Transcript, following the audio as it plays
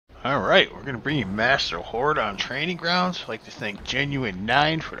Alright, we're going to bring you Master Horde on Training Grounds. I'd like to thank Genuine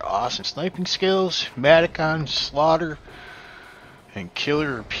 9 for the awesome sniping skills, Maticon, Slaughter, and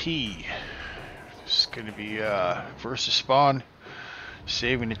Killer P. This is going to be versus spawn,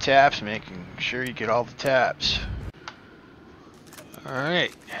 saving the taps, making sure you get all the taps.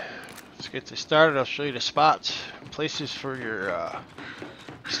 Alright, let's get this started. I'll show you the spots, places for your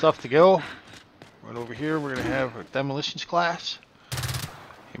stuff to go. Right over here we're going to have a demolitions class.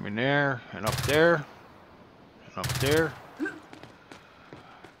 Him in there, and up there, and up there.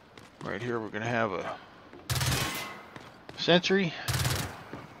 Right here we're going to have a sentry.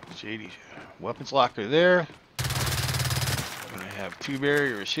 JD weapons locker there. We're going to have 2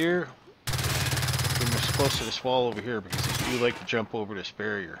 barriers here. Bring this close to this wall over here because they do like to jump over this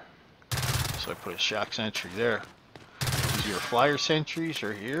barrier. So I put a shock sentry there. These are your flyer sentries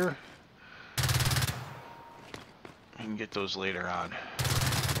right here. You can get those later on.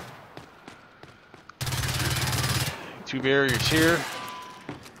 2 barriers here.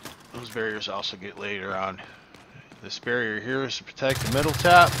 Those barriers also get later on. This barrier here is to protect the middle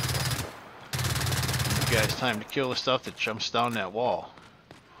tap. You guys time to kill the stuff that jumps down that wall.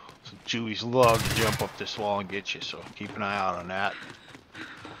 So Jewies love to jump up this wall and get you, so keep an eye out on that.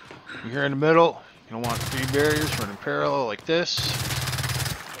 You're here in the middle. You're going to want 3 barriers running parallel like this.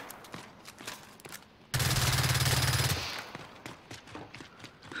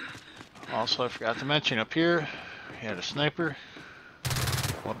 Also, I forgot to mention up here, you had a sniper,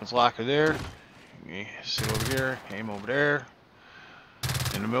 weapons locker there. You sit over here, aim over there,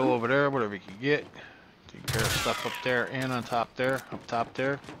 in the middle over there, whatever you can get. Take care of stuff up there and on top there, up top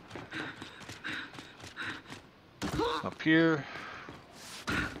there. Up here,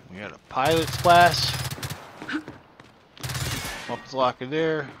 we got a pilot's class. Weapons locker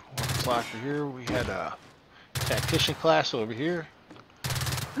there, weapons locker here. We had a tactician class over here.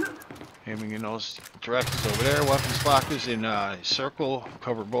 Aiming in those directions over there. Weapons lockers in circle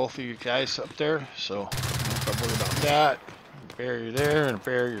cover both of you guys up there, so don't worry about that. A barrier there and a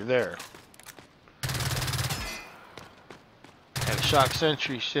barrier there. Got a shock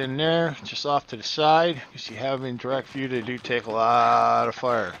sentry sitting there, just off to the side. Because you have them in direct view, they do take a lot of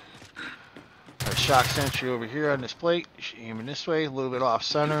fire. Got a shock sentry over here on this plate. Aiming this way, a little bit off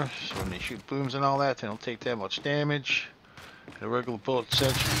center, so when they shoot booms and all that, they don't take that much damage. And a regular bullet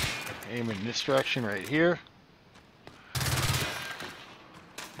sentry. Aim in this direction right here.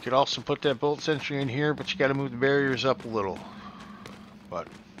 You could also put that bolt sentry in here, but you got to move the barriers up a little. But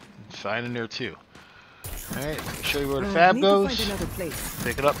it's fine in there too. Alright, I'll show you where the fab goes.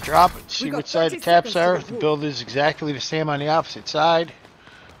 Pick it up, drop it, see which side the taps are. The build is exactly the same on the opposite side.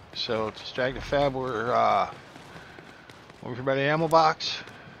 So just drag the fab over here by the ammo box.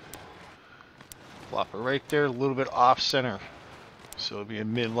 Flop it right there, a little bit off center. So it'll be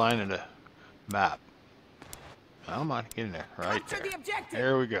in midline of the map. Come on, get in there. Right there.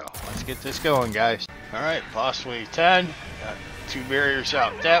 There we go. Let's get this going, guys. Alright, boss wave 10. Got 2 barriers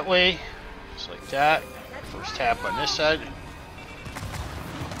out that way. Just like that. First tap on this side.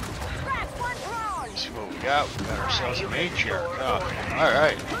 Let's see what we got. We got ourselves a matriarch. Oh,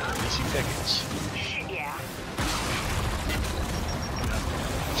 alright. Easy pickings.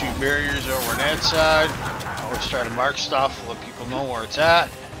 2 barriers over on that side. Always try to mark stuff, let people know where it's at.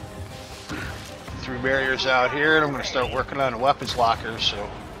 3 barriers out here, and I'm going to start working on the weapons locker. So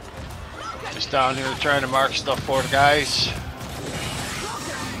just down here trying to mark stuff for the guys.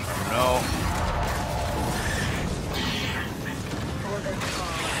 No.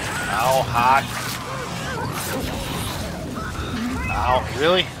 Ow, hot. Ow,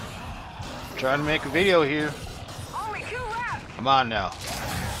 really? I'm trying to make a video here. Come on now.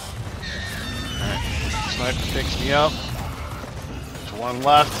 Sniper picks me up. There's 1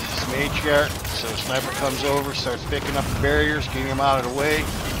 left. It's matriarch. So sniper comes over, starts picking up the barriers, getting them out of the way.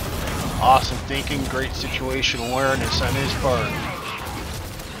 Awesome thinking, great situational awareness on his part.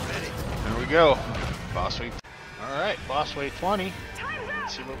 There we go. Boss wave. Alright, boss wave 20.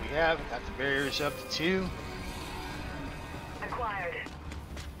 Let's see what we have. Got the barriers up to 2. Got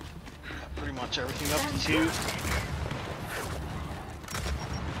pretty much everything up to 2.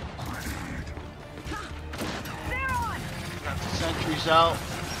 Sentries out.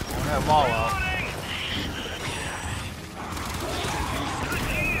 Won't have them all out.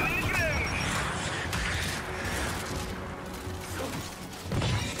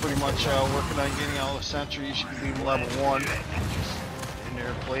 Pretty much working on getting all the sentries. You can leave them level 1 just in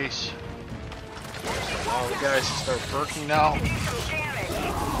their place. So all the guys can start perking now.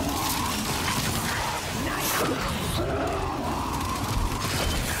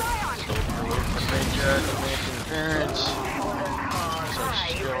 So we're waiting for Ranger to make an appearance.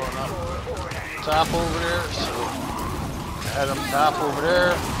 going up top over there, so head up top over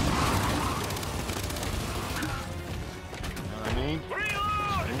there. You know what I mean?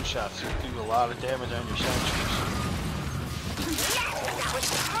 Screenshots do a lot of damage on your sentries.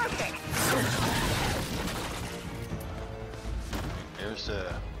 There's the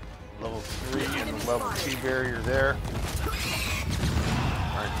level 3 and the level 2 barrier there.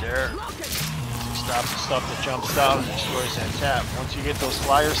 Right there. Stop the stuff that jumps down and destroys that tap. Once you get those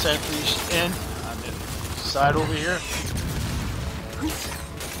flyer sentries in on the side over here,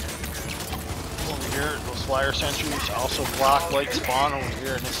 those flyer sentries also block light spawn over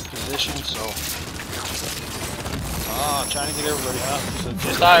here in this position, so trying to get everybody up. So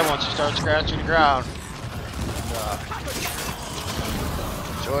just die once you start scratching the ground. And,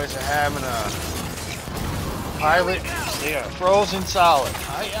 joys of having a pilot, they are frozen solid.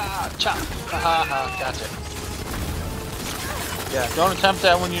 Hiya, chop, ha ha, gotcha. Yeah, don't attempt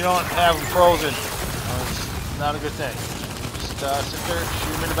that when you don't have them frozen. It's not a good thing. Just sit there,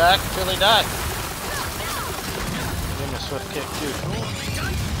 shoot them in the back until they die. Give them a swift kick too.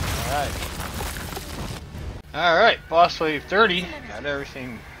 Alright, boss wave 30. Got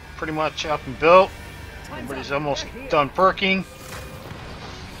everything pretty much up and built. Everybody's almost done perking.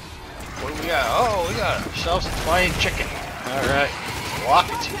 What do we got? Oh, we got ourselves a flying chicken. Alright, walk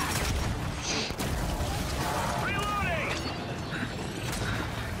it.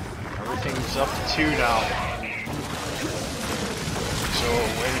 Everything's up to 2 now. So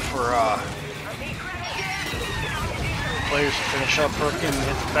waiting for players to finish up perking and hit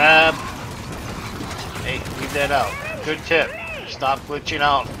the fab. Hey, leave that out. Good tip. Stop glitching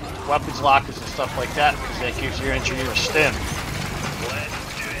out weapons lockers and stuff like that, because that gives your engineer a stim.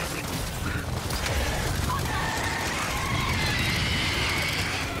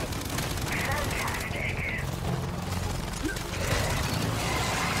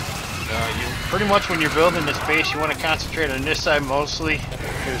 Pretty much when you're building this base, you want to concentrate on this side mostly,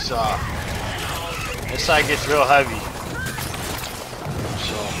 because this side gets real heavy.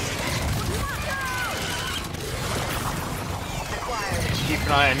 So just keep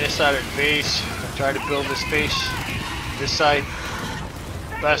an eye on this side of the base. Try to build this base, this side,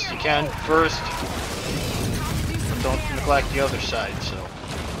 best you can first, but don't neglect the other side. So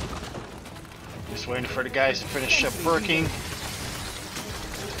just waiting for the guys to finish up working.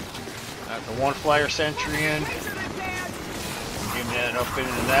 Got the one flyer sentry in. Getting that up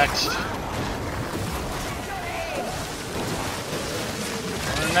into the next.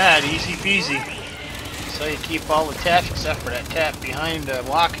 Other than that, easy peasy. So you keep all the taps except for that tap behind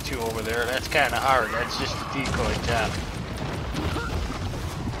Wakatu over there. That's kind of hard. That's just a decoy tap.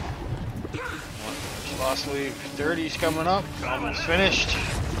 Boss wave 30's coming up. Almost finished.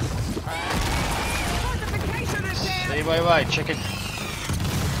 Say bye bye, chicken.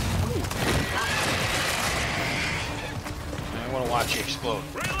 I want to watch you explode.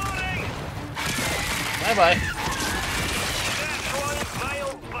 Bye bye.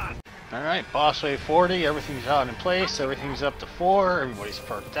 Alright, boss wave 40. Everything's out in place. Everything's up to 4. Everybody's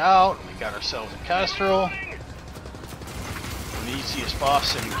perked out. We got ourselves a Kestrel. The easiest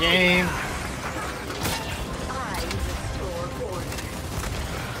boss in the game.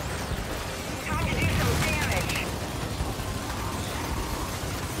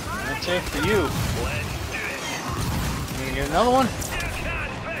 That's it for you. Get another one?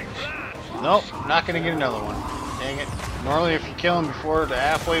 Nope, not gonna get another one. Dang it. Normally if you kill them before the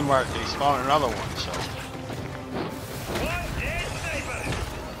halfway mark, they spawn another one, so.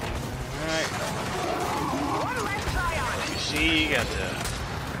 Alright. You see, you got the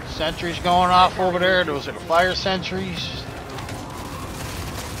sentries going off over there. Those are the fire sentries.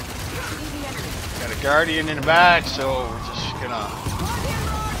 Got a guardian in the back, so we're just gonna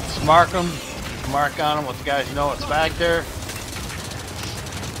mark them. Mark on them with the guys you know what's back there.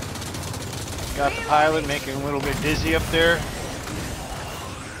 Got the pilot making a little bit dizzy up there.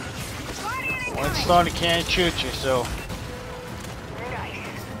 One stun, he can't shoot you, so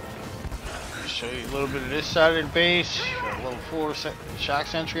I'll show you a little bit of this side of the base. Got a level 4 shock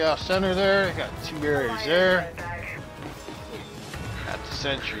sentry off center there. Got 2 barriers there. Got the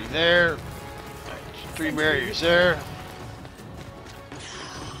sentry there. Got 3 barriers there.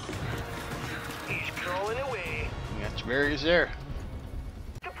 Barriers there.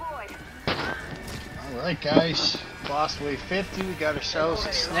 Alright guys, boss wave 50, we got ourselves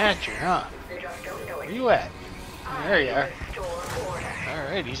a snatcher, huh? Where you at? There you are.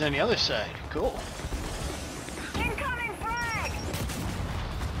 Alright, he's on the other side. Cool.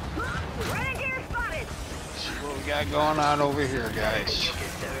 See what we got going on over here, guys.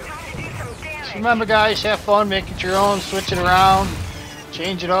 Just remember guys, have fun, make it your own, switch it around.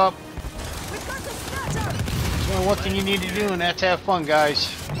 Change it up. There's only one thing you need to do, and that's have fun, guys.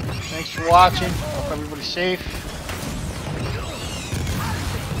 Thanks for watching. Hope everybody's safe.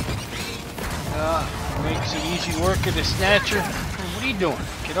 Makes it easy work at a snatcher. Hey, what are you doing?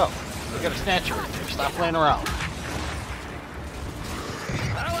 Get up. You got a snatcher right there. Stop playing around.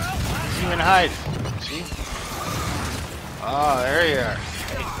 He's even hiding. See? Oh, there you are.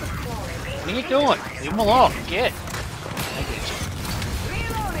 Hey, what are you doing? Leave him alone. Get. I get you.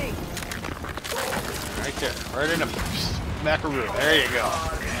 Right there. Right in the macaroo. There you go.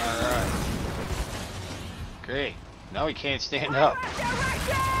 Alright. Great. Now he can't stand up.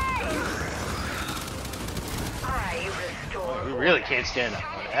 We really can't stand up.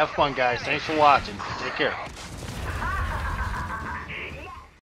 Have fun, guys. Thanks for watching. Take care.